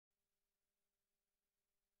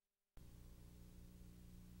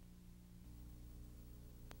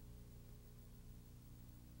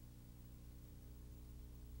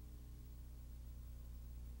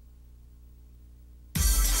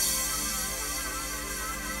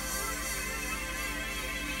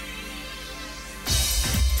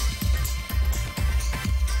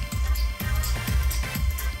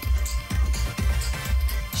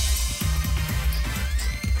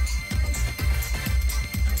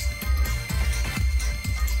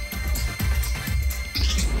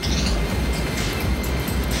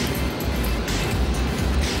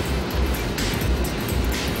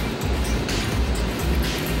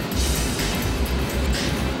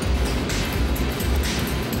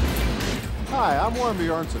Hi, I'm Warren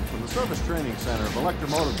Bjornson from the Service Training Center of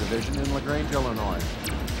Electromotive Division in LaGrange, Illinois.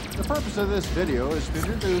 The purpose of this video is to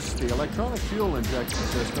introduce the electronic fuel injection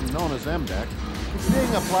system known as EMDEC, which is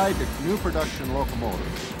being applied to new production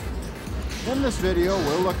locomotives. In this video,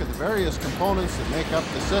 we'll look at the various components that make up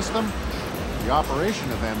the system, the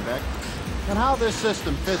operation of EMDEC, and how this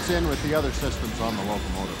system fits in with the other systems on the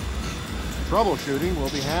locomotive. Troubleshooting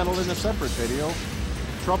will be handled in a separate video,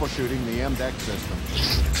 troubleshooting the EMDEC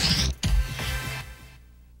system.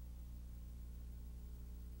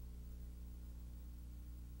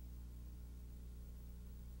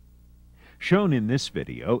 Shown in this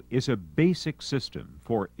video is a basic system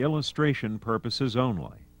for illustration purposes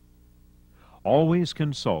only. Always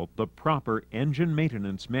consult the proper engine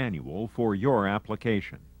maintenance manual for your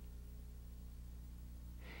application.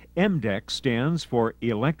 EMDEC stands for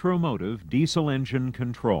Electromotive Diesel Engine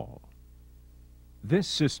Control. This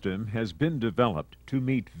system has been developed to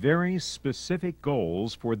meet very specific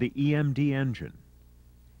goals for the EMD engine,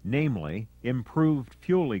 namely improved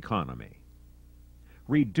fuel economy,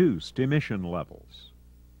 reduced emission levels,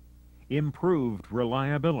 improved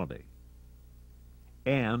reliability,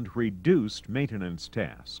 and reduced maintenance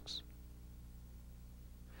tasks.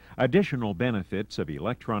 Additional benefits of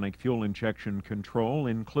electronic fuel injection control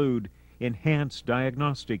include enhanced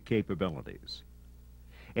diagnostic capabilities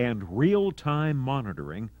and real-time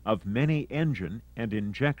monitoring of many engine and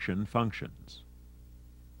injection functions.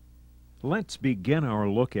 Let's begin our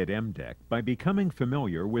look at EMDEC by becoming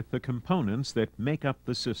familiar with the components that make up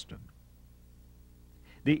the system.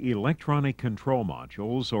 The electronic control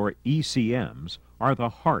modules, or ECMs, are the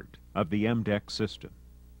heart of the EMDEC system.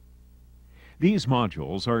 These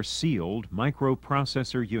modules are sealed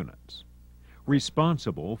microprocessor units,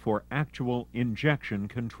 responsible for actual injection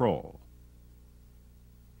control.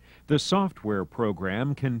 The software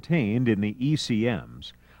program contained in the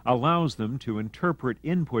ECMs allows them to interpret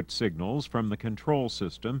input signals from the control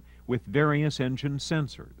system with various engine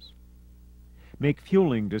sensors, make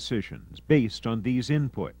fueling decisions based on these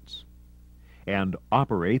inputs, and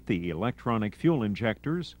operate the electronic fuel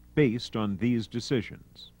injectors based on these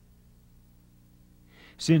decisions.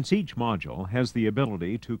 Since each module has the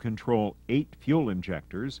ability to control 8 fuel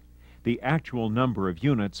injectors, the actual number of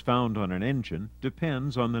units found on an engine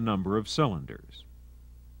depends on the number of cylinders.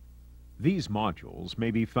 These modules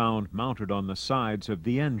may be found mounted on the sides of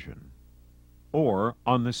the engine or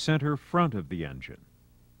on the center front of the engine.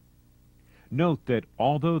 Note that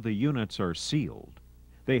although the units are sealed,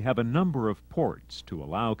 they have a number of ports to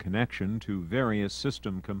allow connection to various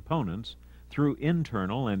system components through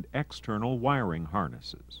internal and external wiring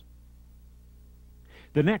harnesses.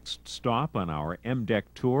 The next stop on our EMDEC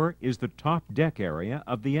tour is the top deck area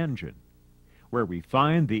of the engine, where we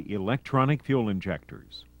find the electronic fuel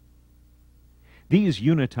injectors. These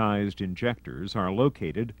unitized injectors are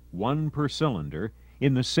located, one per cylinder,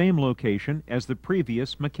 in the same location as the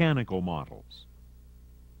previous mechanical models.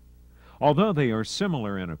 Although they are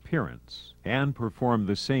similar in appearance and perform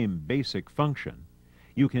the same basic function,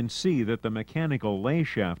 you can see that the mechanical lay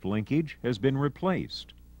shaft linkage has been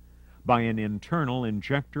replaced by an internal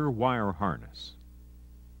injector wire harness.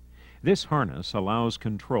 This harness allows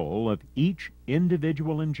control of each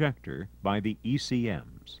individual injector by the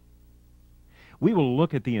ECMs. We will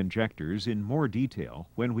look at the injectors in more detail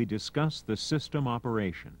when we discuss the system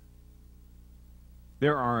operation.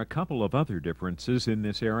 There are a couple of other differences in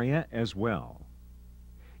this area as well.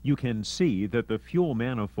 You can see that the fuel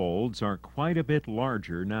manifolds are quite a bit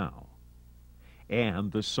larger now,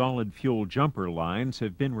 and the solid fuel jumper lines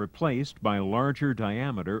have been replaced by larger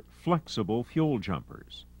diameter flexible fuel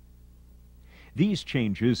jumpers. These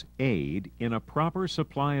changes aid in a proper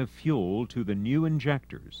supply of fuel to the new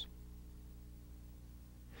injectors.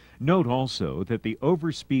 Note also that the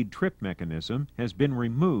overspeed trip mechanism has been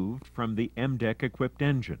removed from the EMDEC-equipped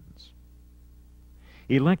engines.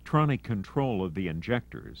 Electronic control of the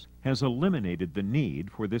injectors has eliminated the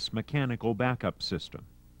need for this mechanical backup system.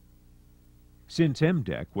 Since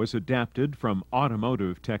EMDEC was adapted from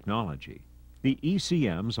automotive technology, the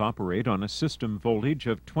ECMs operate on a system voltage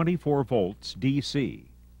of 24 volts DC.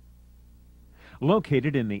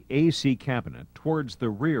 Located in the AC cabinet towards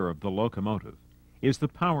the rear of the locomotive is the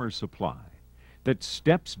power supply that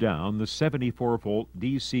steps down the 74-volt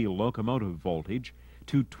DC locomotive voltage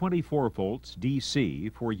to 24 volts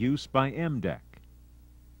DC for use by EMDEC.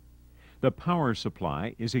 The power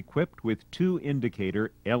supply is equipped with 2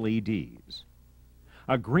 indicator LEDs,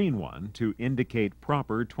 a green one to indicate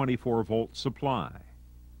proper 24-volt supply,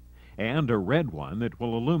 and a red one that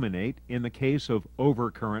will illuminate in the case of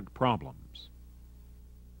overcurrent problems.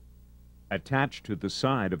 Attached to the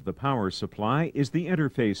side of the power supply is the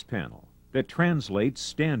interface panel, that translates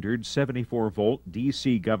standard 74-volt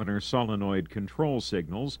DC governor solenoid control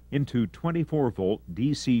signals into 24-volt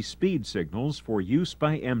DC speed signals for use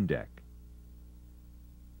by EMDEC.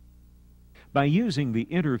 By using the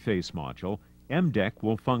interface module, EMDEC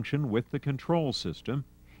will function with the control system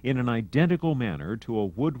in an identical manner to a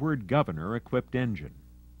Woodward governor-equipped engine.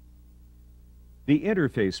 The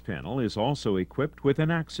interface panel is also equipped with an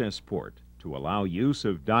access port to allow use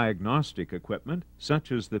of diagnostic equipment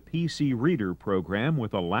such as the PC Reader program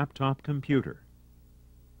with a laptop computer.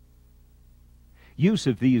 Use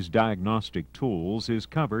of these diagnostic tools is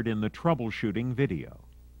covered in the troubleshooting video.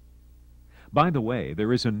 By the way,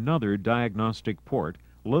 there is another diagnostic port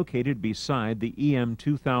located beside the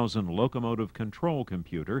EM2000 locomotive control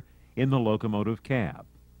computer in the locomotive cab.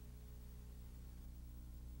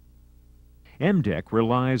 EMDEC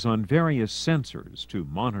relies on various sensors to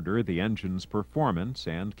monitor the engine's performance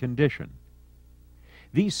and condition.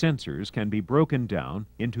 These sensors can be broken down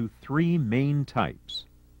into three main types.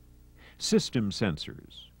 System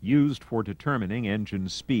sensors, used for determining engine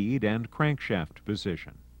speed and crankshaft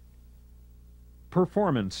position.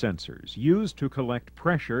 Performance sensors, used to collect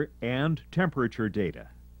pressure and temperature data.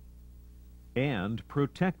 And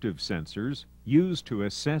protective sensors, used to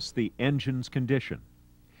assess the engine's condition,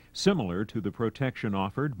 similar to the protection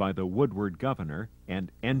offered by the Woodward governor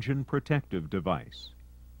and engine protective device.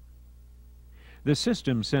 The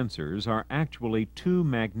system sensors are actually two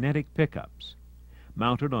magnetic pickups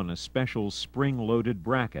mounted on a special spring-loaded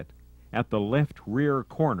bracket at the left rear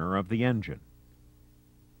corner of the engine.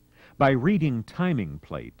 By reading timing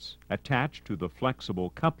plates attached to the flexible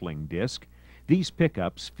coupling disc, these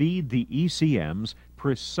pickups feed the ECM's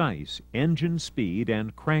precise engine speed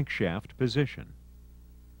and crankshaft position.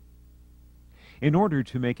 In order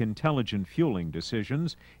to make intelligent fueling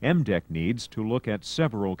decisions, EMDEC needs to look at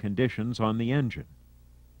several conditions on the engine.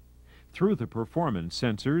 Through the performance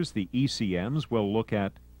sensors, the ECMs will look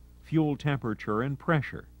at fuel temperature and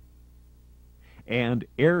pressure, and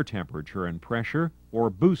air temperature and pressure, or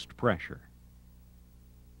boost pressure.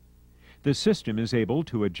 The system is able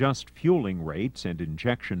to adjust fueling rates and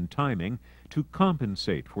injection timing to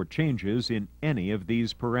compensate for changes in any of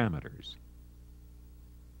these parameters.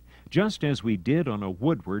 Just as we did on a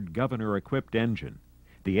Woodward governor-equipped engine,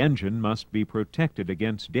 the engine must be protected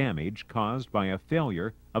against damage caused by a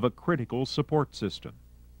failure of a critical support system.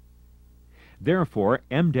 Therefore,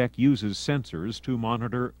 EMDEC uses sensors to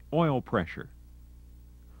monitor oil pressure,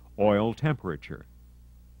 oil temperature,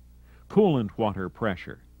 coolant water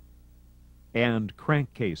pressure, and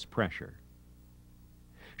crankcase pressure.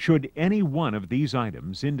 Should any one of these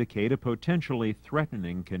items indicate a potentially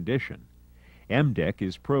threatening condition, EMDEC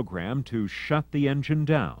is programmed to shut the engine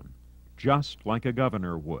down, just like a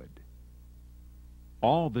governor would.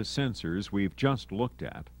 All the sensors we've just looked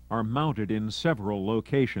at are mounted in several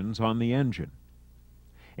locations on the engine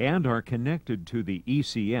and are connected to the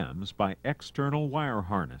ECMs by external wire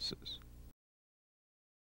harnesses.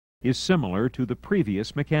 Is similar to the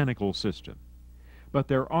previous mechanical system, but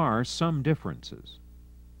there are some differences.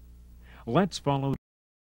 Let's follow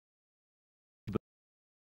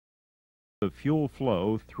the fuel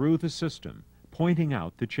flow through the system, pointing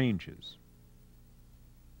out the changes.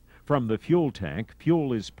 From the fuel tank,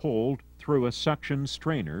 fuel is pulled through a suction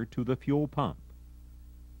strainer to the fuel pump.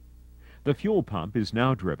 The fuel pump is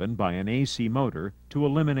now driven by an AC motor to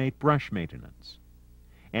eliminate brush maintenance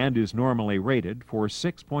and is normally rated for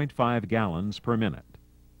 6.5 gallons per minute.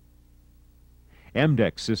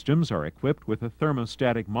 EMDEC systems are equipped with a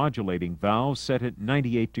thermostatic modulating valve set at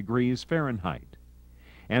 98 degrees Fahrenheit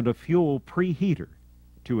and a fuel preheater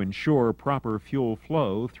to ensure proper fuel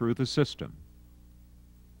flow through the system.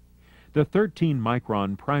 The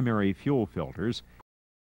 13-micron primary fuel filters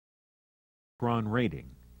have a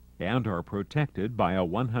rating and are protected by a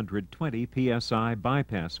 120 psi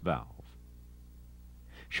bypass valve.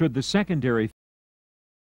 Should the secondary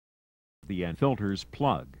filters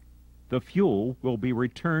plug, the fuel will be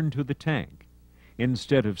returned to the tank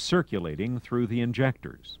instead of circulating through the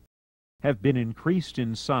injectors, have been increased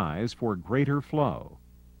in size for greater flow,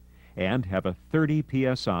 and have a 30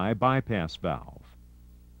 psi bypass valve.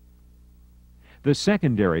 The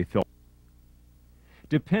secondary filter,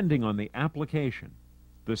 depending on the application,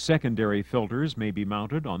 the secondary filters may be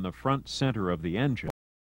mounted on the front center of the engine.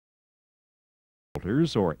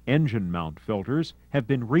 Filters or engine mount filters have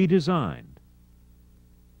been redesigned.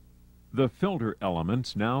 The filter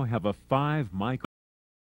elements now have a 5-micron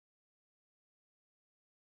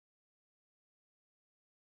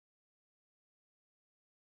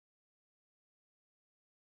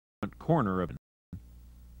corner of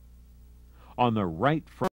on the right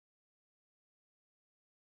front